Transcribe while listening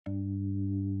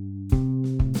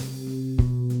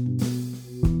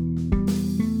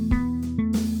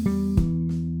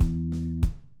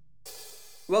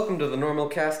Welcome to the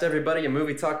NormalCast, everybody, a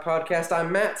movie talk podcast.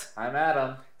 I'm Matt. I'm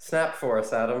Adam. Snap for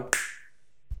us, Adam.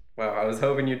 Wow, I was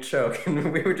hoping you'd choke, and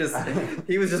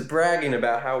he was just bragging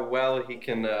about how well he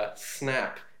can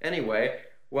snap. Anyway,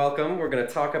 welcome. We're going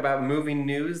to talk about movie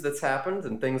news that's happened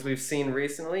and things we've seen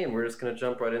recently, and we're just going to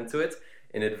jump right into it.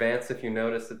 In advance, if you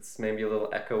notice it's maybe a little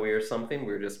echoey or something,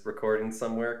 we're just recording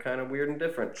somewhere kind of weird and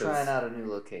different. Trying out a new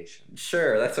location.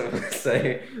 Sure, that's what I'm going to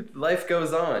say. Life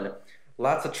goes on.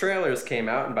 Lots of trailers came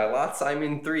out, and by lots, I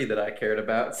mean 3 that I cared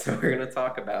about, so we're going to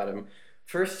talk about them.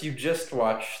 First, you just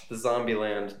watched the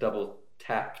Zombieland Double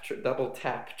Tap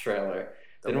trailer.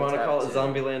 Didn't want to call it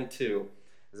Zombieland 2.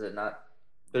 Is it not?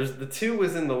 The 2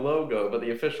 was in the logo, but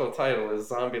the official title is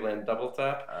Zombieland Double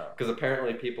Tap, because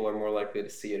apparently people are more likely to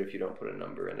see it if you don't put a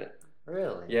number in it.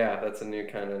 Really? Yeah, that's a new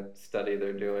kind of study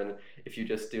they're doing. If you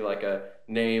just do like a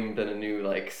name, then a new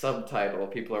like subtitle,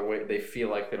 they feel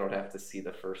like they don't have to see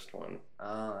the first one.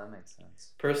 Oh, that makes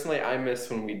sense. Personally, I miss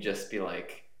when we just be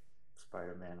like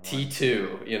Spider-Man 1.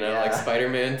 T2, like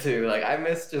Spider-Man 2. Like I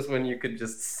miss just when you could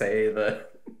just say the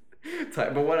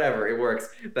type, but whatever, it works.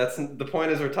 That's the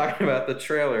point. Is we're talking about the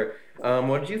trailer.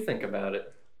 What did you think about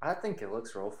it? I think it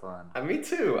looks real fun. Me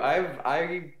too.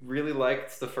 I really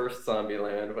liked the first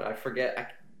Zombieland, but I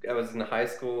forget. I was in high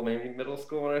school, maybe middle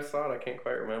school when I saw it. I can't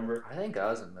quite remember. I think I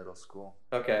was in middle school.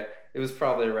 Okay, it was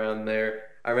probably around there.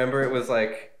 I remember it was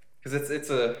like, because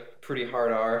it's a pretty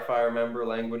hard R if I remember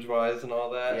language-wise and all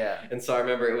that. Yeah. And so I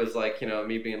remember it was like,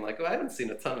 me being like, oh, I haven't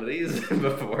seen a ton of these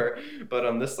before.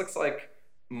 But this looks like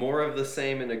more of the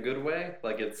same in a good way.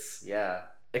 Like it's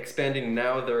expanding.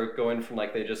 Now they're going from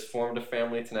like they just formed a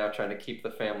family to now trying to keep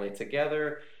the family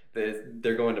together.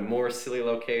 They're going to more silly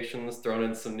locations, throwing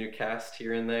in some new cast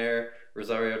here and there.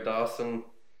 Rosario Dawson.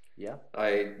 Yeah.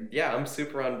 I'm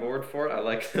super on board for it. I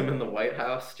like them in the White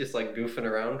House, just like goofing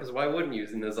around, because why wouldn't you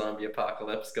in the zombie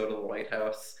apocalypse go to the White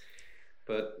House?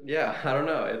 But yeah, I don't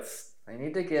know. They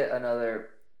need to get another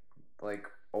like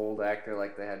old actor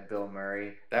like they had Bill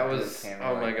Murray. That was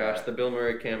the Bill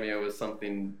Murray cameo was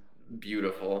something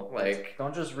beautiful. Like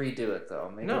don't just redo it though.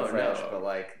 Make it fresh, but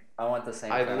like I want the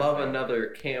same. I'd love another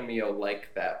cameo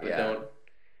like that, but don't.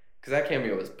 Because that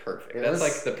cameo was perfect. That's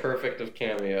like the perfect of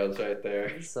cameos right there.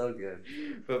 It's so good.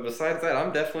 But besides that,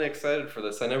 I'm definitely excited for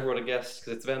this. I never would have guessed,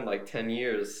 because it's been like 10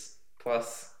 years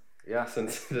plus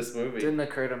since this movie. It didn't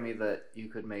occur to me that you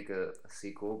could make a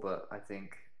sequel, but I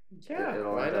think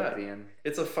it'll end up being...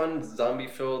 It's a fun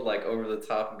zombie-filled, like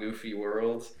over-the-top, goofy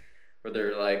world where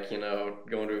they're like,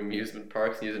 going to amusement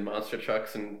parks and using monster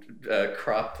trucks and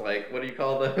cropped, like, what do you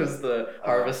call those? The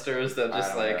harvesters that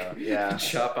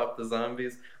just chop up the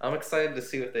zombies. I'm excited to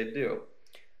see what they do.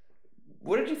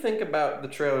 What did you think about the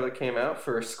trailer that came out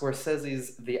for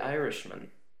Scorsese's The Irishman?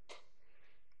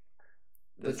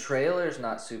 The trailer's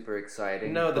not super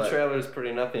exciting. No, the trailer's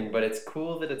pretty nothing, but it's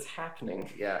cool that it's happening.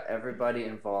 Yeah, everybody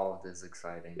involved is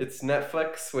exciting. It's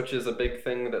Netflix, which is a big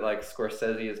thing that like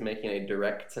Scorsese is making a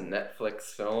direct-to-Netflix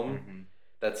film. Mm-hmm.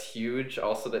 That's huge.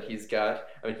 Also that he's got,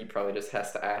 he probably just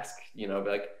has to ask, be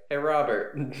like, hey,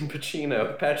 Robert,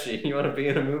 Pesci, you want to be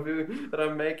in a movie that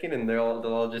I'm making? And they'll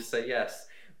all just say yes.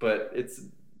 But it's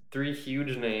 3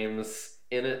 huge names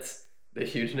in it, the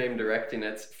huge name directing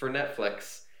it for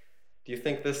Netflix. Do you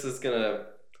think this is gonna...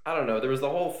 I don't know. There was the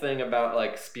whole thing about,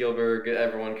 like, Spielberg.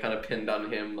 Everyone kind of pinned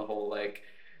on him. The whole, like,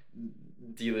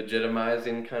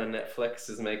 delegitimizing kind of Netflix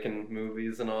is making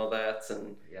movies and all that.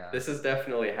 And this is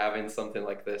definitely having something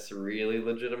like this really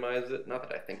legitimize it. Not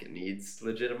that I think it needs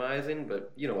legitimizing,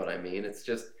 but you know what I mean. It's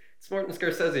Martin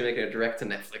Scorsese making a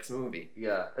direct-to-Netflix movie.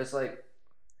 Yeah. It's like...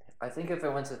 I think if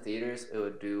it went to theaters, it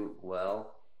would do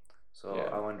well. So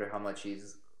I wonder how much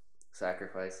he's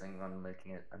sacrificing on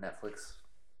making it a Netflix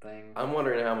thing. I'm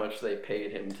wondering how much they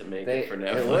paid him to make it for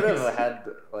Netflix. It would have had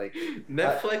like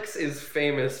Netflix is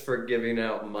famous for giving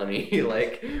out money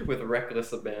like with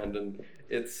reckless abandon.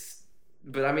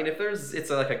 But if it's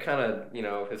like a kind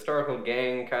of historical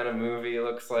gang kind of movie. It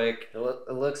looks like a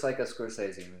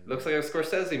Scorsese movie. Looks like a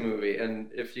Scorsese movie, and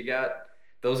if you got.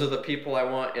 Those are the people I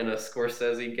want in a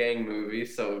Scorsese gang movie,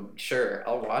 so sure,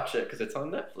 I'll watch it because it's on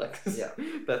Netflix. Yeah.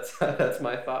 That's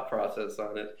my thought process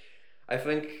on it. I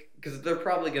think, because they're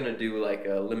probably going to do like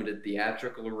a limited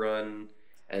theatrical run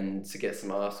and to get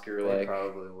some Oscar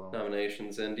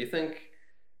nominations in. Do you think,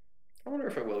 I wonder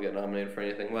if it will get nominated for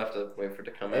anything. We'll have to wait for it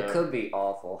to come out. It could be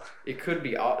awful. It could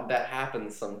be, that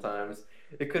happens sometimes.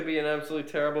 It could be an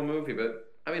absolutely terrible movie, but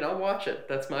I'll watch it.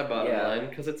 That's my bottom line,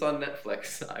 because it's on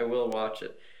Netflix. I will watch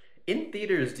it. In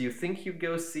theaters, do you think you'd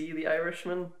go see The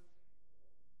Irishman?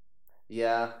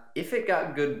 Yeah. If it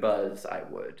got good buzz, I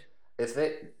would. If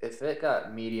it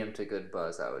got medium to good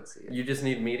buzz, I would see it. You just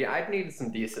need medium? I'd need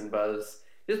some decent buzz.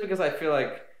 Just because I feel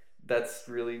like that's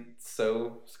really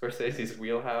so Scorsese's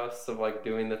wheelhouse of like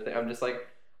doing the thing. I'm just like,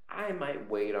 I might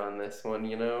wait on this one,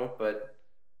 but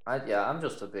I'm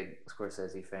just a big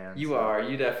Scorsese fan.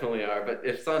 you definitely are. But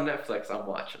if it's on Netflix, I'm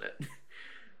watching it.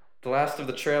 The last of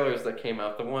the trailers that came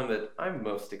out, the one that I'm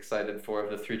most excited for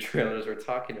of the three trailers we're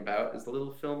talking about, is a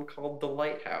little film called The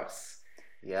Lighthouse.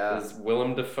 Yeah. It is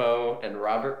Willem Dafoe and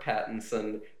Robert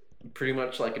Pattinson, pretty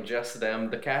much like just them.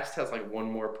 The cast has like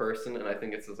one more person, and I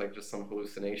think it's just some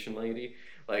hallucination lady.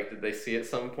 Like, did they see at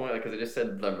some point? Like, because it just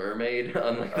said The Mermaid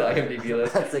on like the IMDb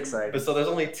list. That's exciting. But so there's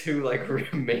only two like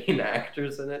main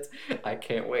actors in it. I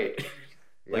can't wait.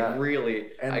 Like,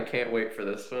 really, and I can't wait for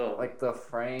this film. Like, the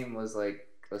frame was like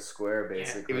a square,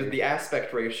 basically. Yeah, it was, the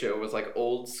aspect ratio was like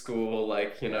old school,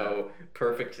 like,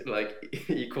 perfect, like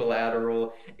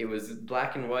equilateral. It was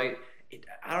black and white.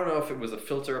 I don't know if it was a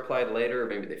filter applied later, or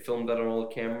maybe they filmed that on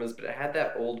old cameras, but it had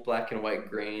that old black and white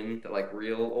grain that like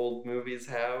real old movies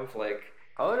have. Like,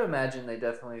 I would imagine they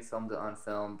definitely filmed it on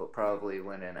film, but probably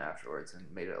went in afterwards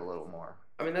and made it a little more.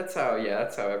 I mean, that's how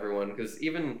everyone,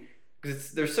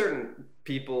 because there's certain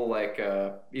people like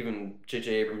even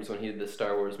J.J. Abrams, when he did the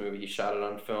Star Wars movie, he shot it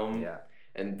on film. Yeah.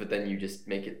 But then you just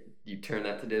you turn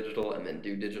that to digital and then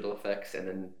do digital effects and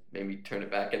then maybe turn it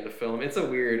back into film. It's a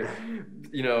weird,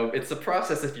 it's a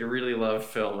process if you really love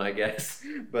film, I guess.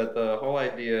 But the whole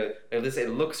idea, it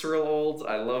looks real old.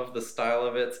 I love the style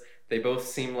of it. They both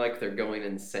seem like they're going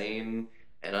insane,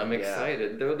 and I'm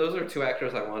excited. Those are two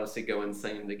actors I want to see go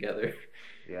insane together.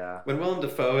 Yeah. When Willem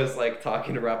Dafoe is like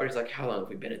talking to Robert, he's like, "How long have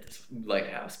we been at this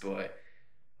lighthouse, boy?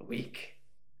 A week?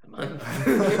 A month?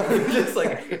 Just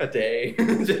like a day?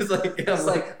 Just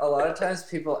like a lot of times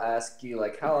people ask you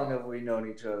like, how long have we known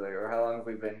each other, or how long have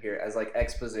we been here, as like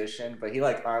exposition, but he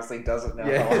like honestly doesn't know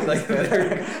how long he's been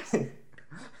there.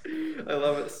 I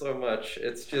love it so much.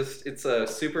 It's a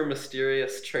super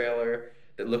mysterious trailer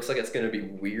that looks like it's gonna be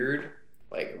weird.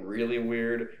 Like really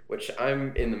weird, which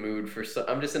I'm in the mood for.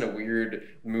 I'm just in a weird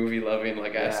movie-loving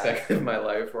aspect of my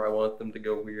life where I want them to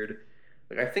go weird.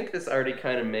 Like, I think this already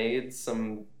kind of made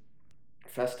some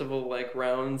festival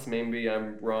rounds. Maybe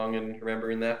I'm wrong in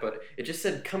remembering that, but it just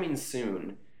said coming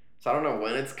soon. So I don't know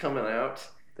when it's coming out.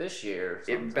 This year.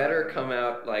 It better come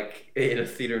out in a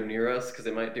theater near us, because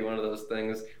it might do one of those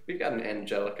things. We've got an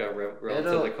Angelica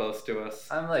relatively close to us.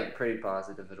 I'm pretty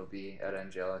positive it'll be at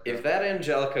Angelica. If that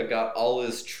Angelica got All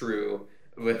Is True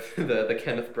with the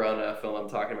Kenneth Branagh film I'm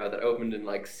talking about that opened in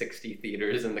 60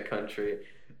 theaters in the country,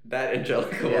 that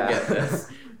Angelica will get this,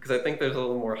 because I think there's a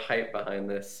little more hype behind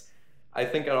this. I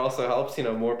think it also helps,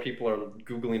 more people are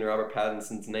Googling Robert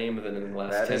Pattinson's name than in the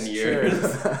last 10 years.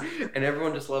 And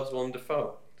everyone just loves Willem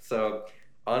Dafoe. So,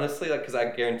 honestly, because I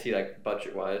guarantee,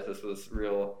 budget-wise, this was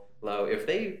real low. If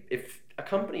a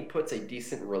company puts a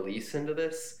decent release into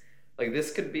this,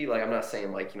 this could be, I'm not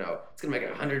saying, it's going to make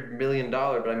 $100 million,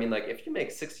 but I mean, if you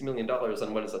make $60 million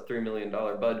on what is a $3 million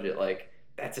budget,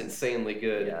 that's insanely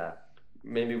good. Yeah.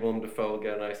 Maybe Willem Dafoe will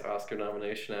get a nice Oscar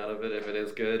nomination out of it if it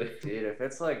is good. Dude, if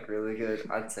it's really good,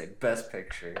 I'd say Best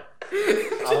Picture.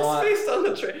 Just based on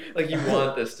the you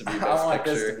want this to be Best Picture. I want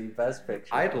this to be Best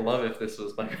Picture. I'd love if this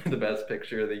was the Best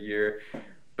Picture of the year.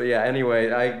 But yeah,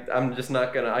 anyway, I'm just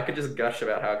not gonna. I could just gush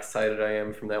about how excited I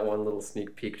am from that one little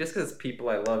sneak peek, just because it's people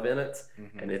I love in it,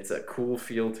 and it's a cool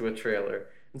feel to a trailer.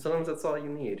 And sometimes that's all you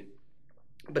need.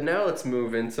 But now let's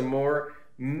move into more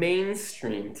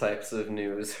mainstream types of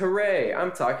news. Hooray!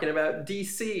 I'm talking about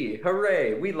DC.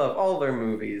 Hooray! We love all their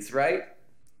movies, right?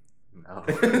 No.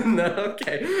 No?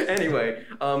 Okay. Anyway,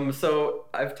 so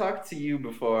I've talked to you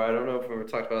before, I don't know if we ever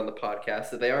talked about it on the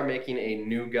podcast, that they are making a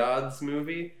New Gods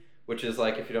movie, which is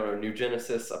if you don't know, New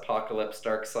Genesis, Apocalypse,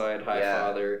 Darkseid,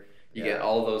 Highfather, you get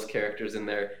all those characters in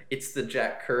there. It's the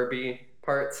Jack Kirby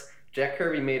parts. Jack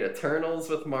Kirby made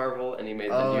Eternals with Marvel, and he made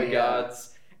the New Gods.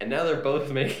 And now they're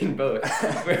both making both.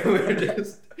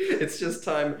 It's just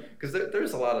time, because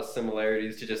there's a lot of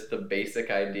similarities to just the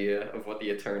basic idea of what the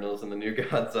Eternals and the New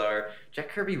Gods are. Jack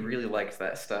Kirby really likes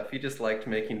that stuff. He just liked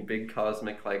making big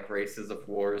cosmic races of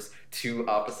wars, two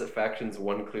opposite factions,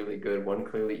 one clearly good, one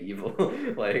clearly evil.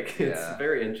 It's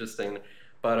very interesting.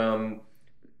 But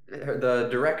the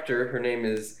director, her name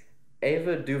is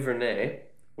Ava DuVernay,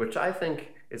 which I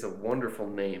think is a wonderful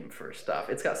name for stuff.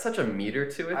 It's got such a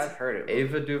meter to it. I've heard it.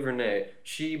 Ava DuVernay.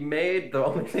 She made, the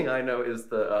only thing I know is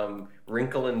the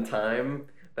Wrinkle in Time,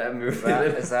 that movie.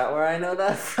 Is that where I know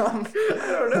that from?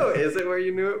 I don't know. Is it where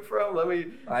you knew it from?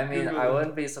 I mean, I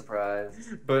wouldn't be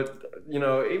surprised. But,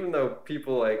 even though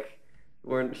people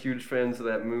weren't huge fans of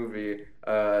that movie.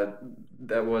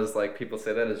 That was like people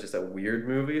say that is just a weird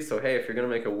movie. So hey, if you're gonna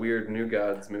make a weird New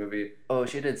Gods movie, Oh,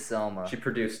 she did Selma. she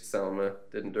produced Selma,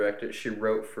 didn't direct it. She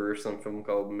wrote for some film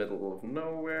called Middle of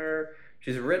Nowhere.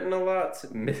 She's written a lot.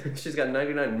 She's got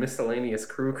 99 miscellaneous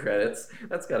crew credits.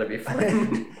 That's got to be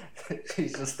fun.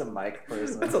 She's just a mic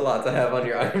person. That's a lot to have on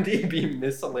your IMDb,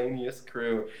 miscellaneous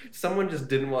crew. Someone just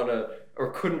didn't want to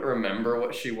or couldn't remember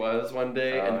what she was one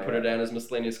day and put her down as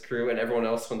miscellaneous crew, and everyone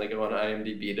else, when they go on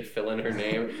IMDb to fill in her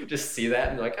name, just see that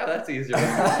and they're like, oh, that's easier.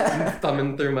 I'm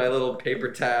thumbing through my little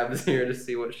paper tabs here to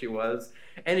see what she was.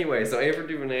 Anyway, so Ava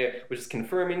DuVernay was just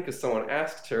confirming because someone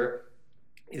asked her,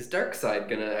 is Darkseid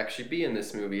gonna actually be in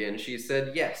this movie? And she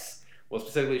said yes. Well,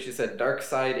 specifically, she said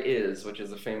Darkseid is, which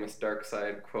is a famous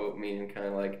Darkseid quote, meaning kind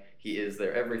of like he is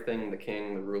their everything, the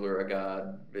king, the ruler, a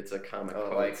god. It's a comic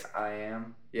quote. Like I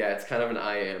am? Yeah, it's kind of an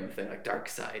I am thing, like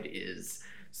Darkseid is.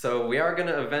 So we are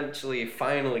gonna eventually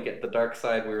finally get the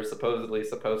Darkseid we were supposedly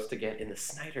supposed to get in the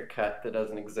Snyder Cut that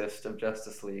doesn't exist of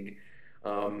Justice League.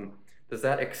 Does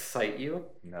that excite you?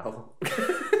 No.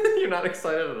 You're not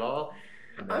excited at all?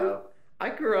 No. I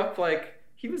grew up like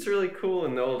he was really cool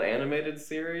in the old animated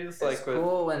series. It's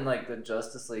cool when like the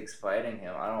Justice League's fighting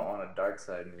him. I don't want a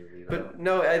Darkseid movie though. But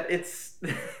no, it's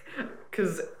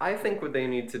because I think what they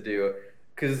need to do,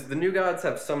 because the New Gods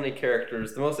have so many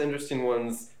characters. The most interesting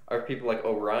ones are people like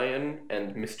Orion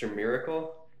and Mr.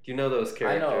 Miracle. Do you know those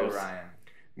characters? I know Orion.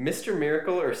 Mr.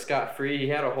 Miracle or Scott Free, he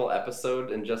had a whole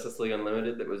episode in Justice League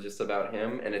Unlimited that was just about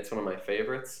him, and it's one of my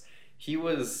favorites.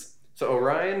 So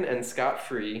Orion and Scott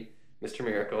Free, Mr.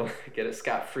 Miracle, get it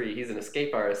scot-free. He's an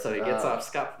escape artist, so he gets off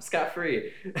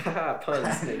scot-free. Haha,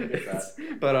 puns.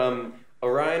 But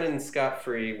Orion and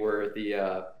Scott-Free were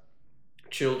the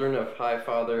children of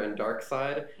Highfather and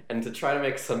Darkseid, and to try to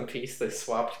make some peace, they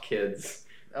swapped kids.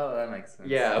 Oh, that makes sense.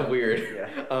 Yeah, weird.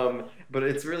 Yeah. But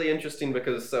it's really interesting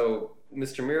because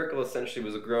Mr. Miracle essentially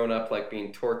was grown up like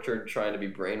being tortured, trying to be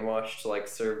brainwashed to like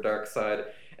serve Darkseid,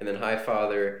 and then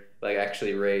Highfather like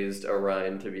actually raised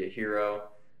Orion to be a hero.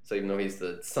 So even though he's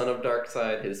the son of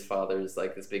Darkseid, his father's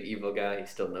like this big evil guy. He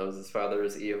still knows his father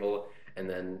is evil. And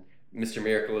then Mr.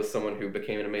 Miracle is someone who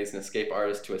became an amazing escape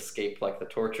artist to escape like the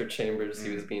torture chambers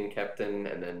he was being kept in.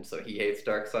 And then so he hates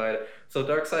Darkseid. So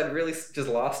Darkseid really just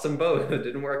lost them both. It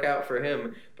didn't work out for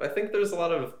him. But I think there's a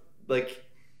lot of like,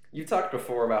 you talked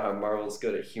before about how Marvel's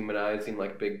good at humanizing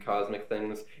like big cosmic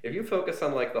things. If you focus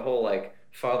on like the whole like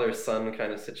father-son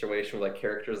kind of situation with like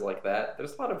characters like that,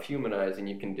 there's a lot of humanizing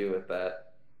you can do with that.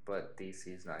 But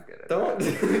DC's not good at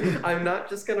that. Don't. I'm not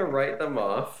just going to write them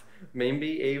off.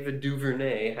 Maybe Ava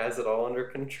DuVernay has it all under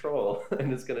control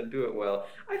and is going to do it well.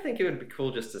 I think it would be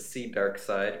cool just to see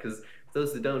Darkseid, because for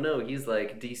those that don't know, he's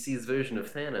like DC's version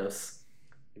of Thanos.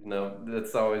 Even though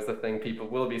that's always the thing people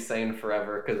will be saying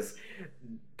forever, because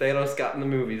Thanos got in the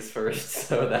movies first,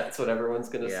 so that's what everyone's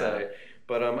going to say.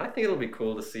 But I think it'll be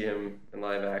cool to see him in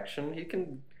live action. He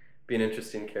can be an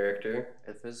interesting character.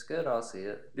 If it's good, I'll see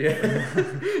it.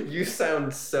 Yeah. You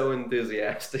sound so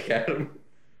enthusiastic, Adam.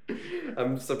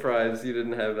 I'm surprised you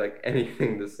didn't have like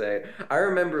anything to say. I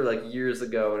remember like years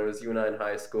ago when it was you and I in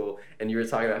high school, and you were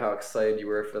talking about how excited you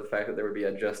were for the fact that there would be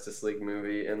a Justice League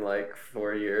movie in like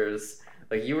 4 years.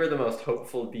 Like you were the most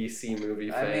hopeful DC movie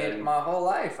fan. I mean, my whole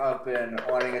life I've been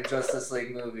wanting a Justice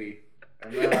League movie.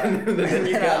 And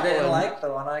then I didn't like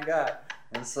the one I got.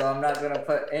 And so I'm not going to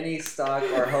put any stock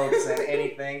or hopes in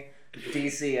anything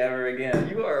DC ever again.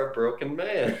 You are a broken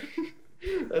man.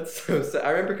 That's so sad. I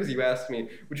remember because you asked me,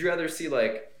 would you rather see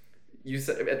like, you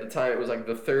said at the time it was like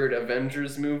the third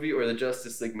Avengers movie or the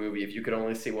Justice League movie if you could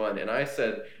only see one. And I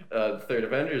said the third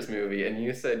Avengers movie, and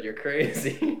you said you're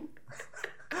crazy.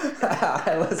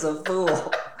 I was a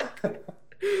fool.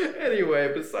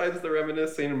 Anyway, besides the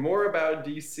reminiscing, more about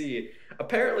DC.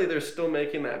 Apparently they're still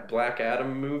making that Black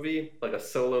Adam movie, like a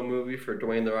solo movie for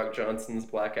Dwayne "The Rock" Johnson's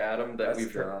Black Adam that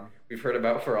we've heard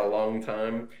about for a long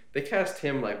time. They cast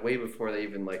him like way before they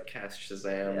even like cast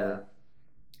Shazam. Yeah.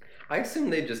 I assume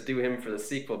they just do him for the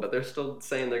sequel, but they're still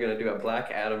saying they're going to do a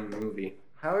Black Adam movie.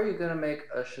 How are you going to make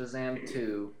a Shazam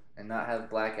 2 and not have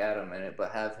Black Adam in it,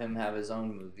 but have him have his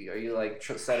own movie? Are you like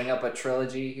setting up a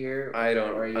trilogy here? I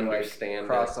don't or are you, understand.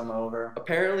 Like, cross them over.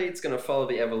 Apparently, it's going to follow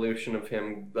the evolution of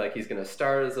him. Like he's going to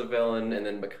start as a villain and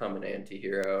then become an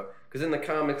anti-hero. Because in the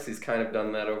comics, he's kind of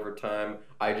done that over time.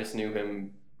 I just knew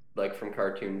him like from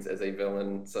cartoons as a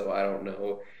villain, so I don't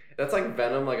know. That's like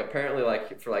Venom. Like apparently,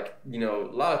 like for like a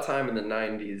lot of time in the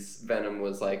 '90s, Venom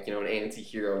was like an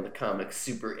anti-hero in the comics,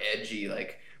 super edgy,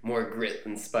 like more grit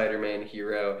than Spider-Man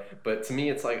hero. But to me,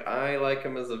 it's like I like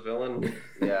him as a villain.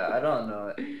 Yeah, I don't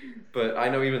know it. But I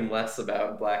know even less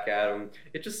about Black Adam.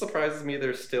 It just surprises me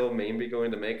they're still maybe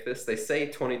going to make this. They say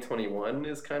 2021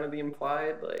 is kind of the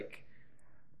implied like.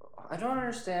 I don't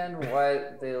understand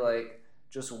why they like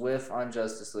just whiff on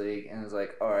Justice League and it's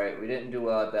like, all right, we didn't do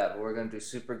well at that, but we're gonna do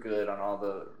super good on all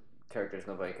the characters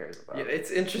nobody cares about. Yeah,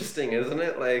 it's interesting, isn't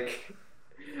it? Like,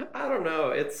 I don't know.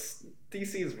 It's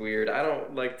DC's weird. I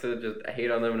don't like to just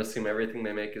hate on them and assume everything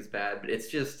they make is bad, but it's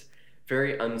just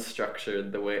very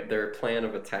unstructured the way their plan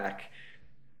of attack.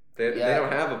 They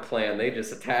don't have a plan. They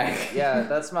just attack. Yeah,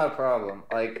 that's my problem.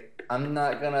 Like, I'm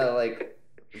not gonna like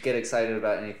get excited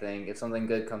about anything. If something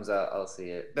good comes out, I'll see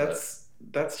it. That's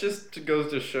just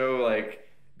goes to show like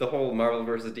the whole Marvel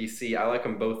versus DC. I like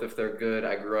them both if they're good.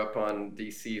 I grew up on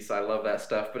DC, so I love that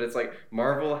stuff. But it's like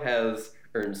Marvel has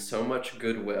earned so much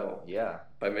goodwill. Yeah.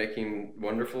 By making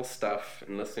wonderful stuff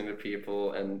and listening to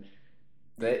people and.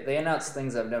 They announce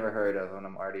things I've never heard of, and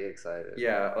I'm already excited.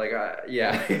 Yeah,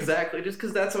 exactly. Just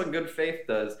because that's what good faith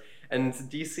does, and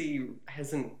DC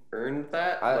hasn't earned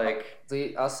that.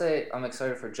 I'll say I'm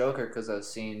excited for Joker because I've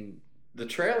seen the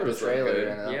trailer.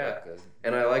 Good.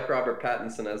 And I like Robert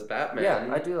Pattinson as Batman.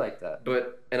 Yeah, I do like that.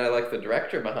 And I like the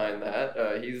director behind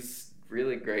that. He's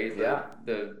really great.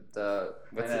 The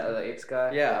Planet of the Apes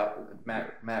guy. Yeah,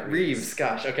 Matt Reeves.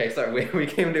 Gosh, okay, sorry, we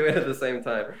came to it at the same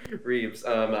time. Reeves.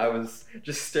 I was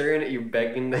just staring at you,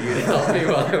 begging that you'd help me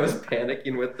while I was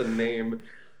panicking with the name.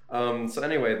 So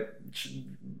anyway,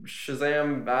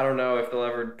 Shazam. I don't know if they'll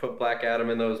ever put Black Adam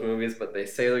in those movies, but they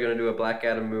say they're gonna do a Black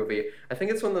Adam movie. I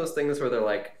think it's one of those things where they're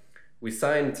like, we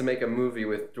signed to make a movie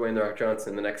with Dwayne The Rock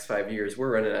Johnson in the next 5 years.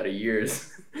 We're running out of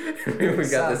years. We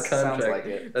got this contract. Sounds like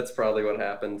it. That's probably what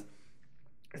happened.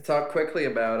 To talk quickly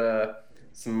about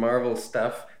some Marvel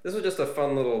stuff. This was just a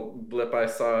fun little blip I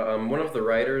saw. One of the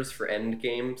writers for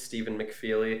Endgame, Stephen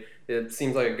McFeely, it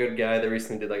seems like a good guy. They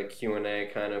recently did like a Q&A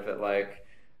kind of at like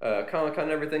Comic-Con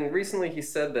and everything. Recently he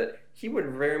said that he would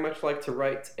very much like to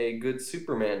write a good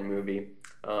Superman movie.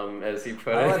 As he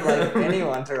put it. I would like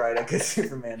anyone to write a good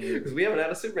Superman movie. Because we haven't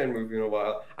had a Superman movie in a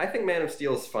while. I think Man of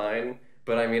Steel is fine,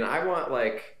 but I mean, I want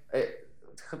like...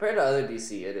 compared to other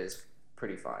DC, it is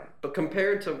pretty fine. But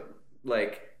compared to,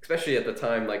 like, especially at the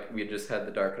time, like, we just had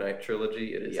the Dark Knight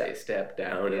trilogy, it is a step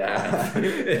down. Yeah.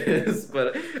 It is,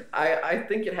 but I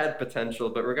think it had potential,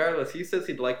 but regardless, he says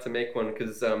he'd like to make one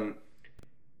because a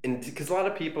lot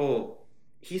of people...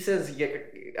 He says,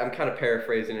 I'm kind of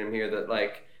paraphrasing him here, that,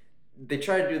 like, they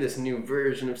try to do this new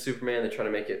version of Superman. They try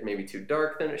to make it maybe too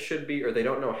dark than it should be, or they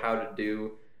don't know how to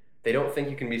do. They don't think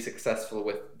you can be successful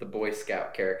with the Boy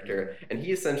Scout character. And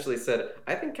he essentially said,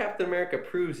 I think Captain America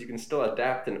proves you can still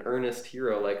adapt an earnest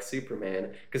hero like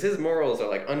Superman, because his morals are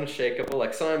like unshakable.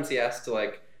 Like sometimes he has to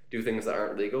like do things that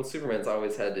aren't legal. Superman's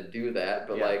always had to do that,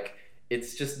 but like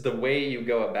it's just the way you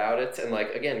go about it. And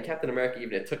like again, Captain America,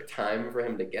 even it took time for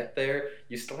him to get there.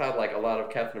 You still have like a lot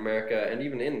of Captain America, and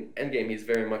even in Endgame, he's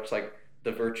very much like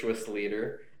the virtuous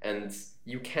leader, and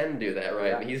you can do that,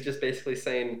 right? Yeah. He's just basically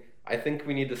saying, I think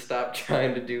we need to stop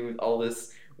trying to do all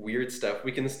this weird stuff.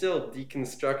 We can still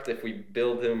deconstruct if we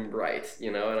build him right,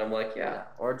 And I'm like, yeah.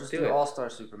 Or just do All-Star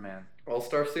Superman.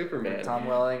 All-Star Superman. With Tom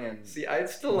Welling and... See, I'd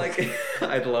still like...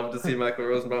 I'd love to see Michael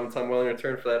Rosenbaum and Tom Welling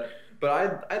return for that.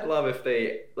 But I'd love if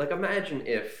they... Like, imagine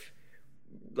if,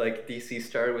 like, DC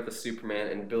started with a Superman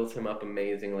and built him up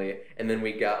amazingly, and then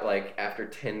we got, like, after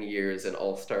 10 years, an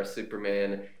All-Star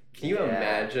Superman. Can you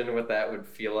imagine what that would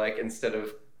feel like instead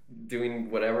of doing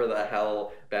whatever the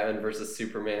hell Batman vs.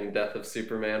 Superman, Death of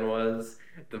Superman was?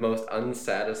 The most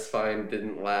unsatisfying,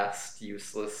 didn't last,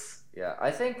 useless. Yeah,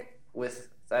 I think with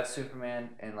that Superman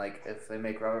and like if they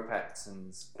make Robert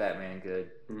Pattinson's Batman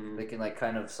good, they can like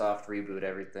kind of soft reboot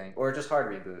everything. Or just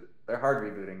hard reboot. They're hard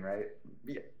rebooting, right?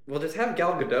 Yeah. Well, just have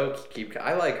Gal Gadot keep...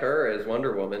 I like her as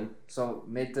Wonder Woman. So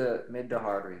mid to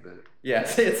hard reboot.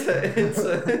 Yes, it's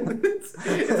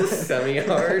a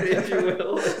semi-hard, if you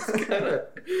will.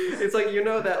 It's like,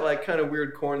 that like kind of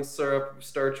weird corn syrup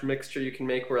starch mixture you can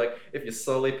make where like if you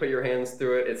slowly put your hands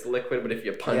through it, it's liquid, but if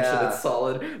you punch it, it's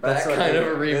solid. That kind of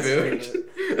a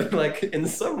reboot. Like in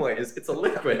some ways, it's a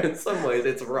liquid. In some ways,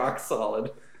 it's rock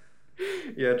solid.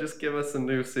 Yeah, just give us a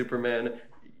new Superman.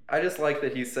 I just like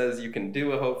that he says you can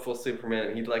do a hopeful Superman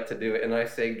and he'd like to do it, and I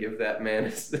say give that man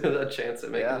a chance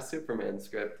at making a Superman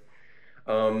script.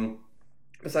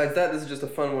 Besides that, this is just a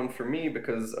fun one for me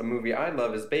because a movie I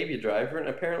love is Baby Driver, and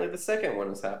apparently the second one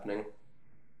is happening.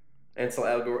 Ansel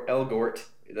Elgort.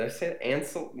 Did I say it?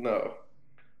 Ansel? No.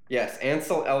 Yes,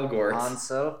 Ansel Elgort.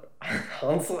 Hanso.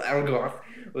 Hansel Elgort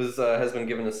has been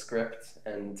given a script,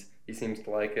 and he seems to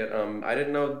like it. I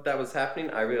didn't know that was happening.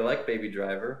 I really like Baby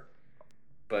Driver,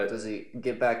 but does he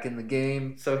get back in the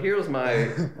game? So here's my.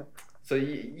 So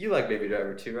you like Baby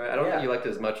Driver too, right? I don't think you liked it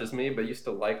as much as me, but you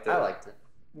still liked it. I liked it.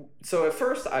 So at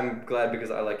first, I'm glad because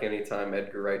I like any time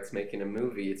Edgar Wright's making a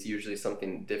movie, it's usually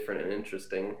something different and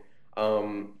interesting.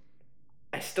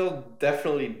 I still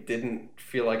definitely didn't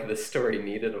feel like the story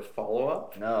needed a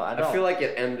follow-up. No, I don't. I feel like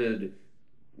it ended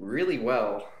really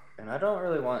well. And I don't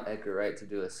really want Edgar Wright to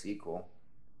do a sequel.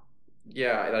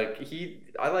 Yeah,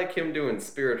 I like him doing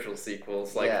spiritual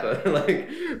sequels, like Yeah.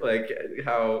 like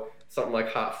how something like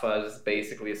Hot Fuzz is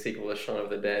basically a sequel to Shaun of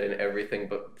the Dead and everything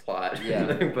but plot. Yeah.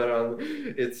 But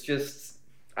it's just,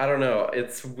 I don't know.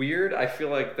 It's weird. I feel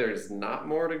like there's not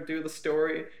more to do the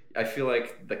story. I feel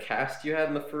like the cast you had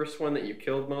in the first one that you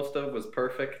killed most of was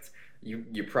perfect.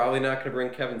 You're probably not going to bring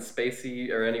Kevin Spacey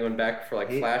or anyone back for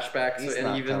flashbacks. He's and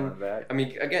not even coming back. I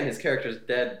mean, again, his character's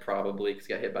dead probably because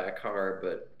he got hit by a car.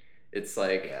 But it's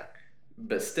like, yeah.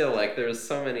 But still, like, there's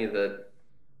so many that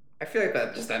I feel like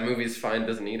that movie's fine.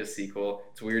 Doesn't need a sequel.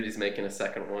 It's weird he's making a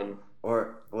second one.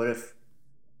 Or what if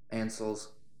Ansel's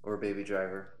or Baby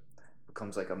Driver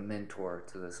becomes like a mentor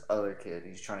to this other kid?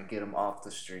 He's trying to get him off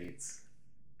the streets.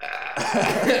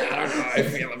 I don't know how I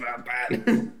feel about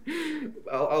that.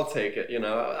 I'll take it.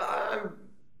 I'm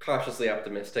cautiously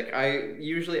optimistic.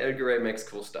 Usually Edgar Wright makes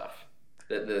cool stuff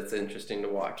that's interesting to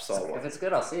watch. So if it's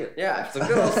good, I'll see it. Yeah, if it's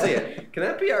good, I'll see it. Can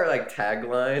that be our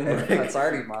tagline? That's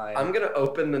already mine. I'm gonna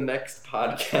open the next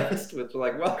podcast with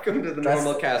welcome to the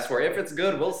NormalCast, where if it's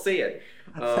good, we'll see it.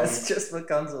 That just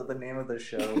becomes the name of the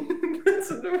show.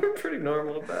 We're pretty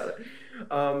normal about it.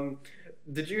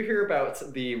 Did you hear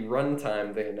about the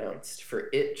runtime they announced for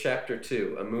It Chapter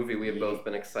 2, a movie we have both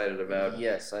been excited about?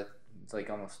 Yes, it's like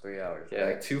almost 3 hours. Yeah,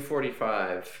 like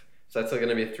 2:45. So that's going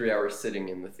to be a 3-hour sitting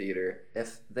in the theater.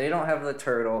 If they don't have the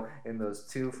turtle in those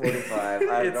 2:45,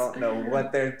 I don't know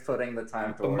what they're putting the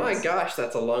time towards. Oh my gosh,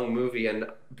 that's a long movie, and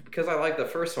because I like the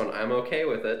first one, I'm okay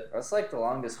with it. That's like the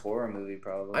longest horror movie,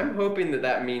 probably. I'm hoping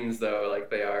that means, though, like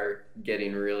they are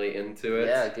getting really into it.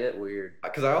 Yeah, get weird.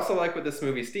 Because I also like with this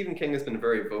movie, Stephen King has been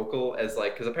very vocal as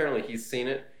because apparently he's seen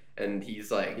it, and he's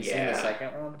like, He's seen the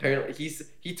second one? Apparently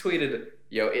he tweeted,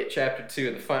 "Yo, It Chapter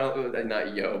 2, the final,"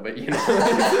 not yo, but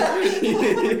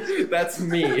that's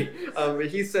me.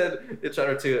 He said, "It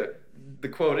Chapter 2, the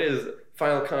quote is,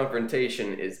 final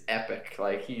confrontation is epic."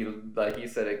 Like he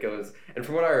said it goes, and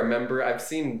from what I remember, I've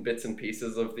seen bits and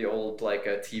pieces of the old a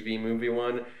TV movie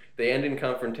one. They end in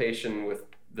confrontation with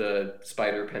the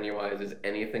spider Pennywise is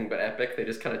anything but epic. They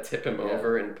just kind of tip him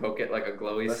over and poke it like a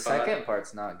glowy spot. The second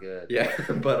part's not good. Yeah,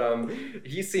 but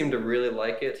he seemed to really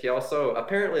like it. He also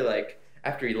apparently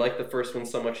after he liked the first one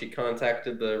so much, he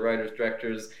contacted the writers,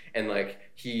 directors, and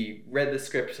he read the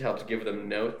script, helped give them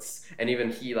notes, and even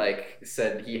he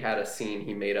said he had a scene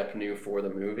he made up new for the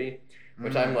movie,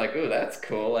 which I'm like, ooh, that's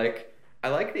cool. I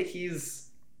like that he's.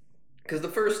 Because the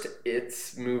first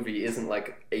It's movie isn't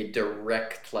a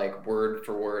direct word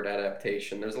for word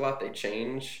adaptation. There's a lot they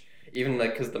change, even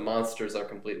because the monsters are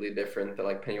completely different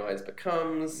that Pennywise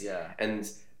becomes. Yeah.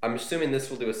 And I'm assuming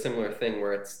this will do a similar thing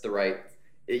where it's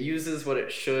it uses what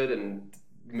it should and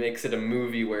makes it a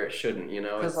movie where it shouldn't.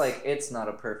 Because it's not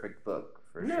a perfect book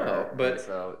for sure. No, but and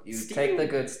so you take the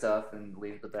good stuff and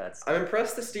leave the bad stuff. I'm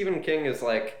impressed that Stephen King is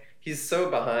he's so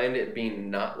behind it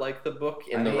being not like the book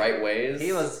in the right ways.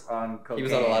 He was on cocaine. He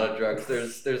was on a lot of drugs.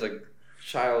 There's a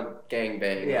child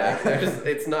gangbang. Yeah.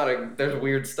 There's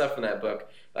weird stuff in that book.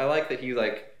 I like that he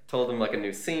told him a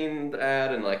new scene to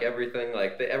add and everything.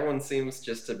 Everyone seems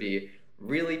just to be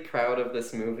really proud of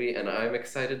this movie, and I'm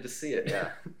excited to see it. Yeah.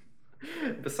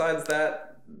 Besides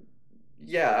that,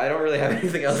 yeah, I don't really have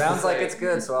anything else. Sounds to say. like it's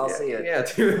good, so I'll see it. Yeah,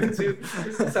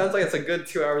 sounds like it's a good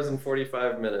 2 hours and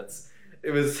 45 minutes.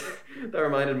 That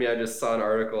reminded me, I just saw an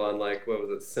article on what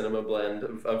was it, Cinema Blend,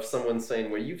 of someone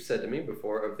saying, well, you've said to me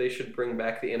before, they should bring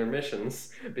back the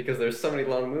intermissions because there's so many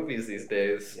long movies these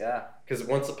days. Yeah. Because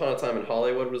Once Upon a Time in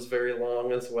Hollywood was very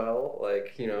long as well.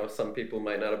 Some people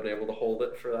might not have been able to hold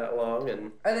it for that long.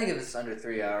 And I think if it's under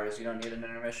 3 hours, you don't need an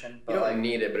intermission. But you don't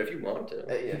need it, but if you want to.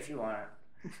 Yeah, if you want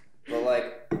it.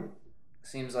 But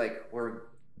seems like we're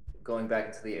going back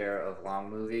into the era of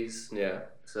long movies. Yeah.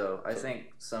 So I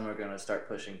think some are going to start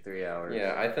pushing 3 hours.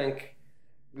 Yeah, I think,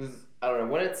 I don't know,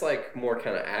 when it's more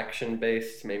kind of action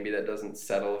based, maybe that doesn't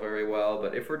settle very well.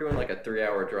 But if we're doing a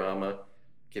 3-hour drama,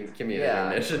 give me an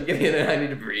intermission. Give me I need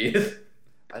to breathe.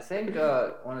 I think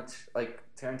when it's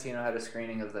Tarantino had a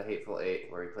screening of The Hateful Eight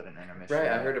where he put an intermission. Right,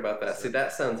 I heard about that. See,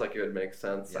 that sounds like it would make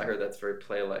sense. Yeah. I heard that's very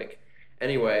play-like.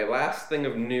 Anyway, last thing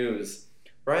of news.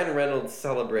 Ryan Reynolds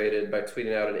celebrated by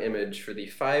tweeting out an image for the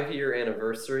 5-year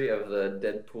anniversary of the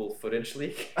Deadpool footage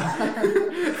leak.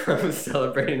 I'm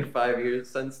celebrating 5 years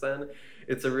since then.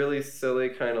 It's a really silly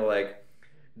kind of like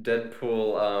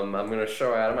Deadpool. I'm gonna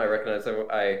show Adam.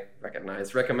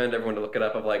 Recommend everyone to look it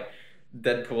up. Of like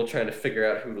Deadpool trying to figure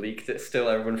out who leaked it. Still,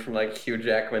 everyone from like Hugh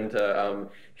Jackman to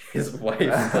his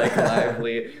wife, like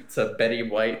Lively, to Betty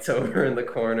White over in the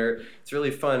corner. It's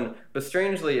really fun. But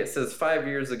strangely, it says 5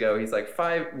 years ago. He's like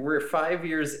we're 5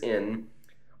 years in,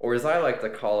 or as I like to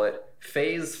call it,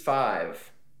 phase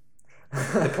 5.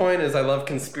 The point is, I love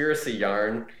conspiracy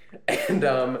yarn, and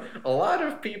a lot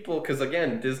of people, because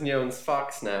again, Disney owns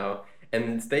Fox now,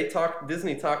 and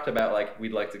Disney talked about like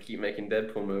we'd like to keep making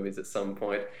Deadpool movies at some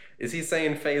point. Is he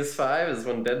saying phase 5 is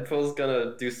when Deadpool's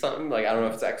gonna do something? Like, I don't know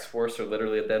if it's X-Force or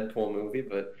literally a Deadpool movie,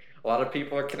 but a lot of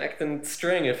people are connecting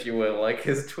string, if you will, like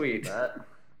his tweet.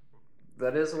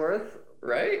 That is worth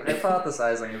right?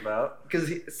 Hypothesizing about. Because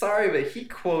he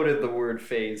quoted the word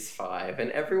phase 5,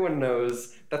 and everyone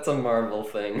knows that's a Marvel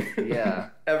thing. Yeah.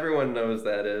 Everyone knows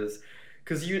that is.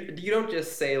 Because you don't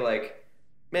just say like,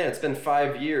 man, it's been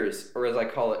 5 years, or as I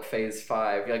call it, phase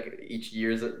 5. Like each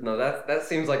year's no, that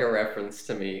seems like a reference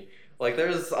to me. Like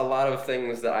there's a lot of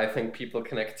things that I think people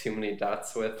connect too many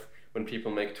dots with when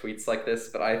people make tweets like this,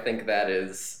 but I think that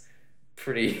is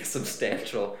pretty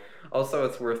substantial. Also,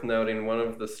 it's worth noting one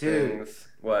of the strings.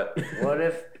 Dude, what? What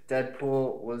if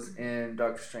Deadpool was in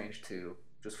Doctor Strange 2,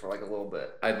 just for like a little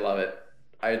bit? I'd love it.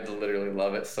 I'd literally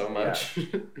love it so much.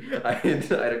 Yeah.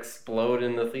 I'd explode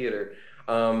in the theater.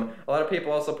 A lot of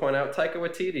people also point out Taika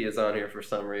Waititi is on here for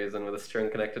some reason with a string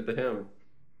connected to him.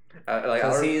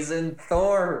 Because he's in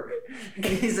Thor.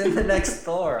 He's in the next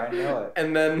Thor. I know it.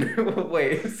 And then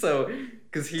wait, so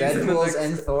because he's Deadpool's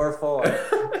in Thor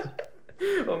 4.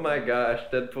 Oh my gosh,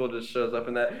 Deadpool just shows up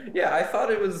in that. Yeah, I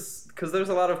thought it was because there's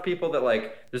a lot of people that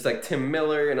like, there's like Tim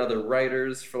Miller and other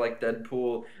writers for like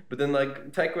Deadpool, but then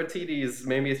like Taika Waititi's,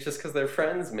 maybe it's just because they're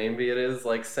friends, maybe it is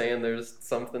like saying there's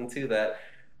something to that.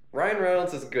 Ryan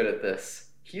Reynolds is good at this.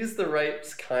 He's the right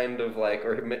kind of like,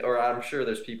 or I'm sure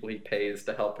there's people he pays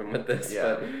to help him with this,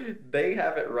 yeah. But they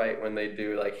have it right when they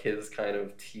do like his kind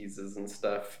of teases and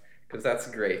stuff. Because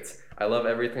that's great. I love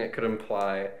everything it could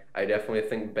imply. I definitely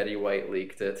think Betty White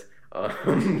leaked it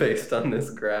based on this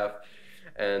graph.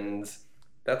 And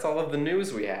that's all of the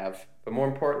news we have. But more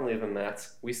importantly than that,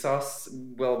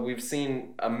 we've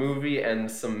seen a movie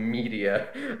and some media.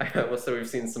 So we've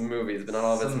seen some movies, but not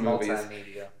all of it's movies.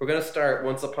 Multimedia. We're going to start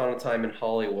Once Upon a Time in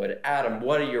Hollywood. Adam,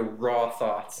 what are your raw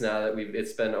thoughts now that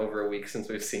it's been over a week since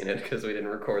we've seen it? Because we didn't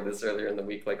record this earlier in the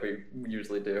week like we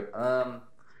usually do.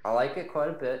 I like it quite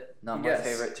a bit. Not my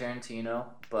favorite Tarantino,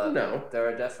 but there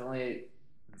are definitely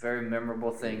very memorable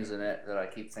things in it that I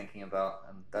keep thinking about,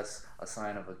 and that's a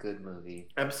sign of a good movie.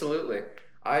 Absolutely.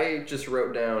 I just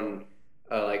wrote down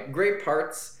like great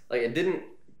parts. Like it didn't,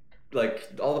 like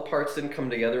all the parts didn't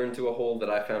come together into a whole that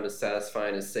I found as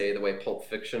satisfying as say the way Pulp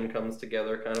Fiction comes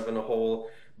together kind of in a whole,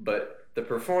 but the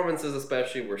performances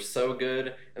especially were so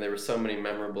good, and there were so many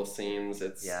memorable scenes.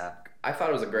 I thought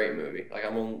it was a great movie.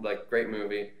 Great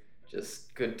movie,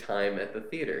 just good time at the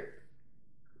theater.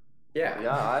 Yeah.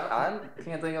 Yeah, I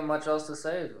can't think of much else to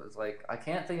say. It's like I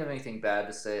can't think of anything bad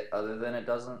to say other than it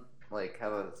doesn't like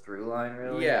have a through line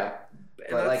really. Yeah.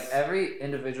 But like every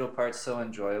individual part's so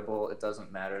enjoyable, it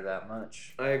doesn't matter that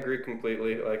much. I agree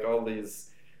completely. Like all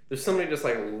these, there's so many just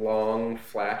like long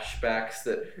flashbacks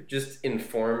that just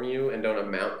inform you and don't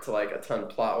amount to like a ton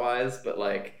plot wise, but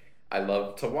like I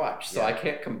love to watch, so I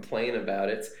can't complain about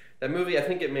it. That movie, I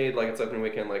think it made like its opening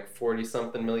weekend like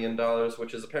 $40-something million,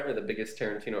 which is apparently the biggest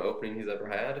Tarantino opening he's ever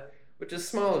had, which is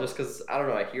small just because, I don't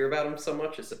know, I hear about him so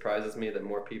much, it surprises me that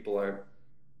more people aren't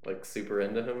like super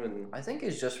into him. And I think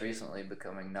he's just recently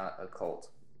becoming not a cult.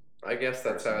 I guess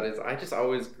that's how it is. I just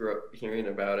always grew up hearing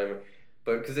about him,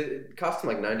 but because it cost him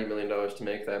like $90 million to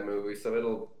make that movie,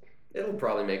 so it'll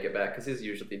probably make it back because he's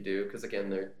usually due, because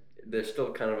again, they're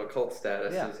still kind of a cult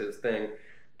status is his thing.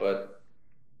 But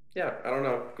yeah, I don't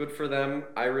know. Good for them.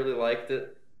 I really liked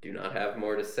it. Do not have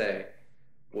more to say.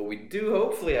 What we do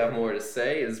hopefully have more to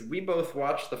say is we both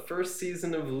watched the first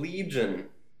season of Legion.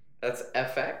 That's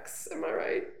FX, am I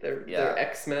right? Their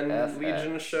X-Men FX.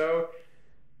 Legion show.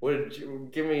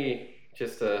 Give me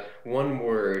just one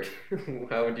word.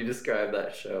 How would you describe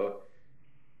that show?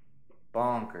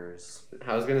 Bonkers.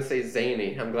 I was going to say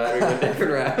zany. I'm glad we went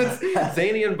different routes.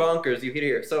 Zany and bonkers, you can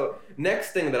hear. So,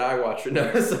 next thing that I watched,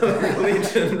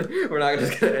 Legion, we're not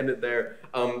just going to end it there.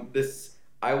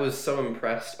 I was so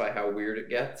impressed by how weird it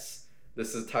gets.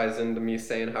 This ties into me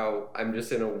saying how I'm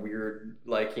just in a weird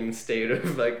liking state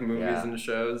of like movies and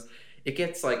shows. it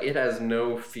gets like it has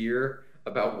no fear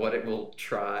about what it will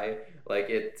try. Like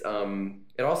it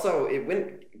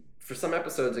went for some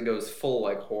episodes it goes full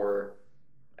like horror,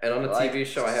 and on a Like TV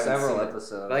show I haven't several seen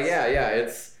episodes. Like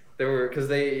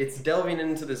it's delving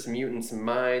into this mutant's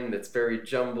mind that's very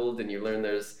jumbled, and you learn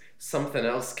there's something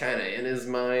else kind of in his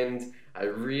mind. I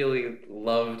really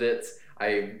loved it.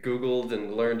 I googled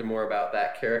and learned more about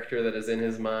that character that is in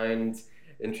his mind.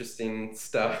 Interesting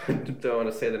stuff. Don't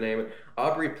want to say the name.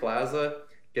 Aubrey Plaza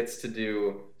gets to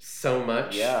do so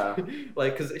much. Yeah.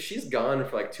 Like, because she's gone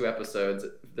for like 2 episodes.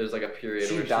 There's like a period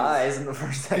She where dies in the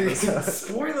first episode.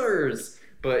 Spoilers!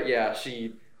 But yeah,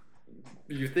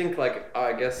 you think like, oh,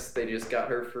 I guess they just got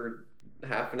her for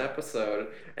half an episode,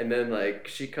 and then like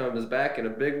she comes back in a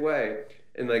big way.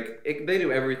 And like they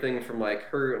do everything from like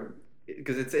her,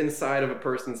 because it's inside of a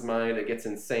person's mind, it gets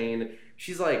insane.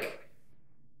 She's like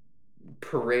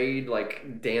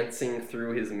like dancing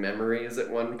through his memories at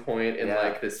one point, and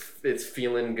like this it's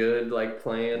feeling good like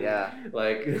playing,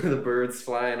 like the birds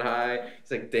flying high.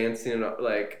 He's like dancing in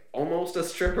like almost a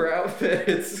stripper outfit.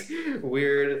 It's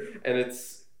weird, and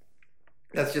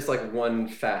that's just like one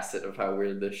facet of how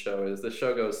weird this show is. The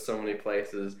show goes so many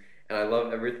places, and I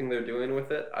love everything they're doing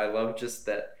with it. I love just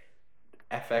that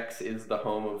FX is the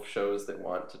home of shows that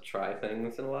want to try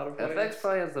things in a lot of ways. FX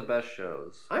probably has the best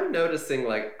shows. I'm noticing,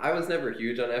 like, I was never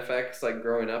huge on FX, like,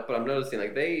 growing up, but I'm noticing,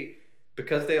 like,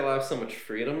 because they allow so much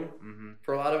freedom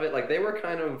for a lot of it, like, they were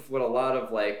kind of what a lot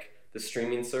of, like, the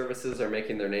streaming services are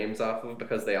making their names off of,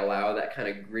 because they allow that kind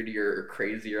of grittier,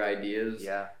 crazier ideas.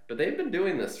 Yeah. But they've been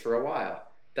doing this for a while.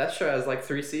 That show has, like,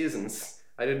 3 seasons.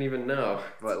 I didn't even know.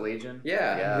 What, Legion?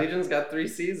 Yeah, Legion's got 3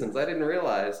 seasons. I didn't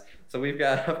realize. So I've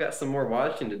got some more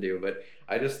watching to do, but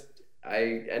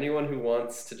anyone who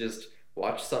wants to just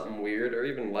watch something weird, or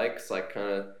even likes like kind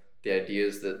of the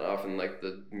ideas that often like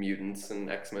the mutants and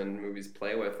X-Men movies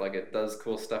play with, like it does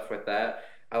cool stuff with that.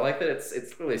 I like that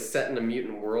it's really set in a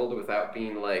mutant world without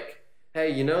being like,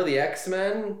 hey, you know the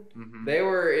X-Men? They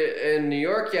were in New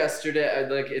York yesterday.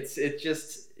 Like it's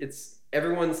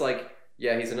everyone's like,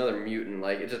 yeah, he's another mutant.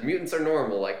 Like, it's just mutants are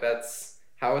normal. Like, that's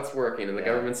how it's working, and the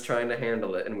government's trying to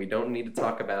handle it, and we don't need to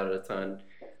talk about it a ton.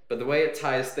 But the way it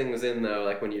ties things in, though,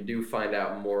 like when you do find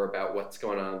out more about what's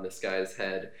going on in this guy's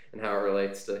head and how it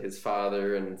relates to his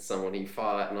father and someone he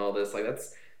fought and all this, like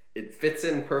it fits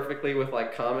in perfectly with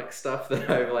like comic stuff that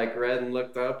I've like read and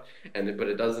looked up, but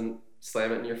it doesn't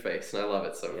slam it in your face, and I love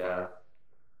it so far.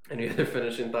 Any other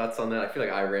finishing thoughts on that? I feel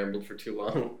like I rambled for too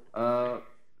long.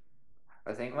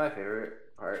 I think my favorite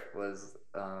part was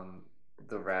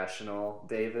the rational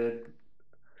David.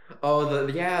 Oh,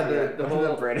 the whole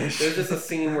the British. There's just a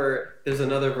scene where there's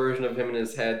another version of him in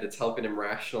his head that's helping him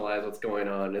rationalize what's going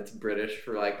on. It's British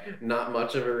for like not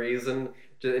much of a reason,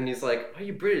 and he's like, "Why are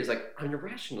you British?" He's like, "I'm your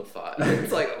rational thought." And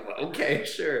it's like, okay,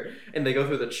 sure. And they go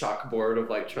through the chalkboard of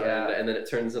like trying to, and then it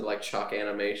turns into like chalk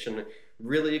animation.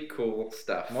 Really cool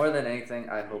stuff. More than anything,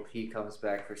 I hope he comes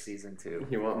back for season 2.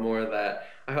 You want more of that?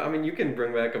 I mean, you can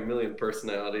bring back a million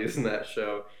personalities in that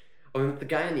show. The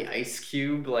guy in the ice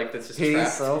cube, like that's just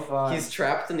He's so fun. He's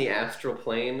trapped in the astral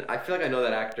plane. I feel like I know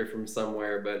that actor from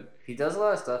somewhere, but he does a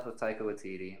lot of stuff with Taika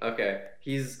Waititi. Okay,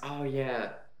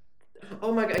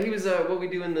 oh my god, he was What We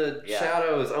Do in the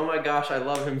Shadows. Oh my gosh, I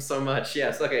love him so much.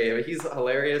 Yes, okay, he's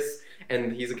hilarious.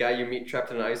 And he's a guy you meet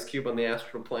trapped in an ice cube on the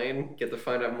astral plane. Get to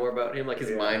find out more about him. Like,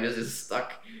 his mind is just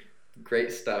stuck.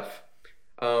 Great stuff.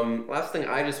 Last thing,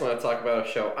 I just want to talk about a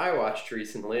show I watched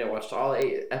recently. I watched all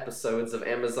 8 episodes of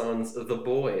Amazon's The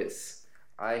Boys.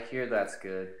 I hear that's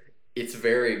good. It's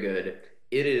very good.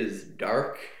 It is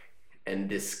dark and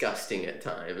disgusting at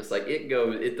times. Like,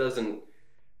 it doesn't,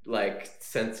 like,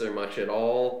 censor much at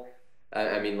all.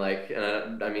 I mean,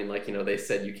 you know, they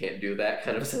said you can't do that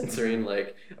kind of censoring.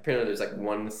 Like, apparently there's, like,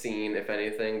 one scene, if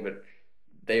anything, but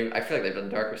I feel like they've done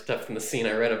darker stuff than the scene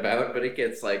I read about, but it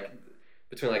gets, like,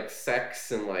 between, like, sex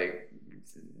and, like,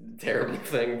 terrible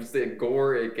things, the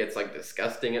gore, it gets, like,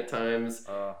 disgusting at times,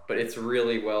 but it's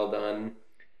really well done.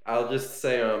 I'll just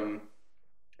say,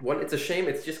 it's a shame,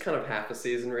 it's just kind of half a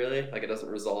season, really. Like, it doesn't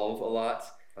resolve a lot.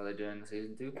 Are they doing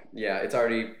season 2? Yeah, it's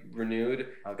already renewed,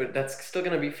 but that's still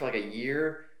gonna be for like a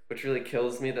year, which really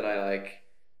kills me that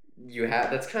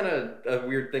that's kind of a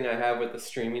weird thing I have with the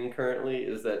streaming currently,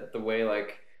 is that the way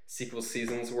like sequel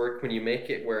seasons work, when you make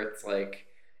it where it's like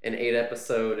an 8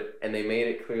 episode and they made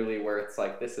it clearly where it's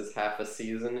like this is half a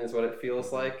season is what it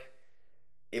feels like.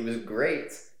 It was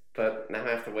great, but now I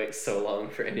have to wait so long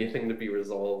for anything to be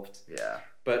resolved. Yeah.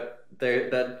 But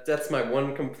that's my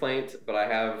one complaint, but I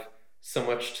have so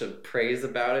much to praise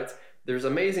about it. there's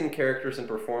amazing characters and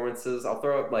performances. I'll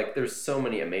throw up like there's so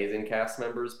many amazing cast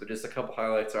members, but just a couple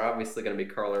highlights are obviously going to be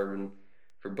Carl Urban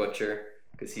for Butcher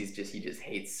because he just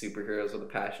hates superheroes with a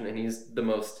passion, and he's the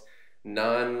most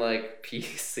non like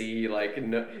PC like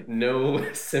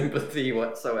no sympathy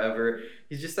whatsoever.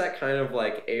 He's just that kind of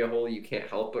like a-hole you can't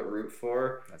help but root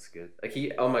for. That's good. Like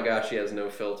oh my gosh, he has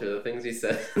no filter. The things he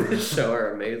says in the show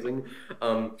are amazing.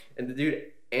 And the dude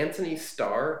Anthony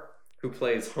Starr, who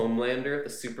plays Homelander, the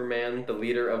Superman, the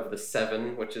leader of the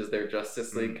Seven, which is their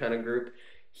Justice League kind of group,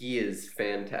 he is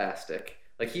fantastic.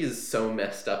 Like he is so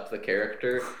messed up, the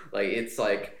character. Like it's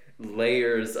like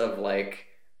layers of like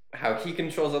how he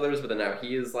controls others, but then how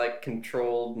he is like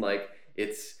controlled. Like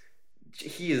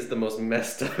he is the most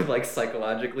messed up like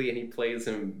psychologically, and he plays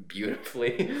him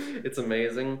beautifully. It's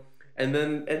amazing. And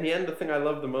then in the end, the thing I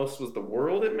loved the most was the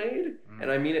world it made,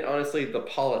 and I mean it honestly, the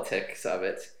politics of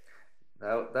it.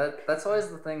 That's always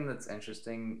the thing that's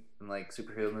interesting in like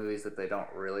superhero movies that they don't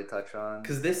really touch on.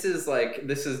 Because this is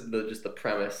just the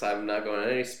premise. I'm not going on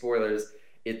any spoilers.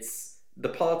 It's the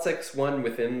politics one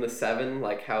within the Seven,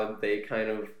 like how they kind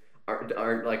of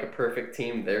aren't like a perfect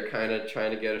team. They're kind of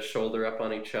trying to get a shoulder up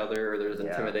on each other, or there's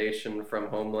intimidation from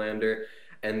Homelander,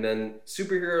 and then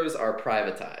superheroes are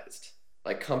privatized.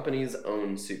 Like companies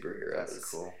own superheroes.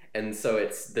 That's cool. And so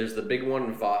there's the big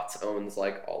one. VOTS owns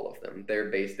like all of them. They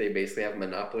basically have a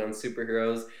monopoly on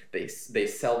superheroes. They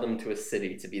sell them to a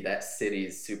city to be that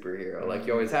city's superhero. Like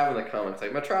you always have in the comics,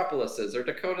 like Metropolises or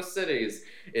Dakota Cities.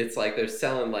 It's like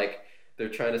they're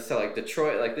trying to sell like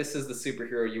Detroit, like this is the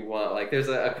superhero you want. Like there's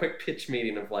a quick pitch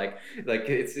meeting of like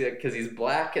it's because he's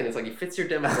black and it's like he fits your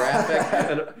demographic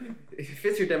and he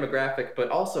fits your demographic, but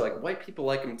also like white people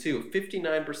like him too.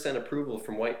 59% approval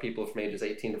from white people from ages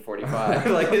 18 to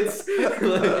 45. Like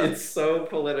it's so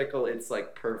political. It's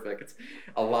like perfect. It's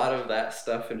a lot of that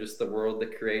stuff and just the world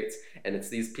that creates, and it's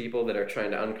these people that are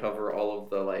trying to uncover all of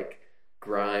the like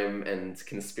grime and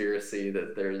conspiracy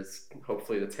that there's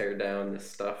hopefully to tear down this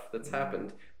stuff that's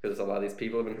happened, because a lot of these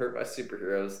people have been hurt by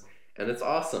superheroes, and it's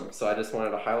awesome. So I just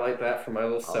wanted to highlight that for my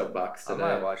little soapbox today.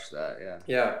 I might watch that.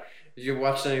 Yeah. Did you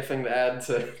watch anything to add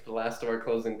to the last of our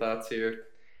closing thoughts here?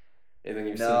 Anything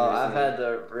you've seen? No, I've had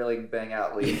to really bang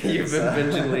out Legion. You've been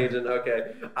binging Legion.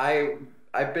 Okay, I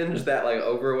binged that like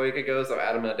over a week ago, so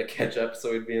Adam had to catch up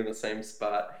so we'd be in the same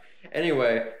spot.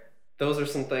 Anyway, those are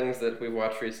some things that we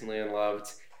watched recently and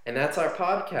loved. And that's our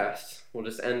podcast. We'll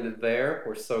just end it there.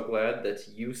 We're so glad that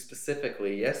you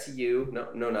specifically, yes, you,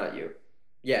 no, not you.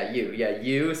 Yeah,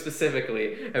 you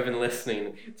specifically have been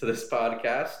listening to this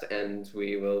podcast, and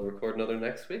we will record another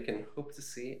next week and hope to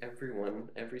see everyone,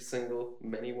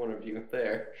 many one of you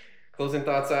there. Closing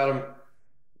thoughts, Adam?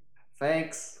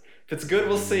 Thanks. If it's good,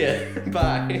 we'll see it.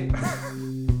 Bye.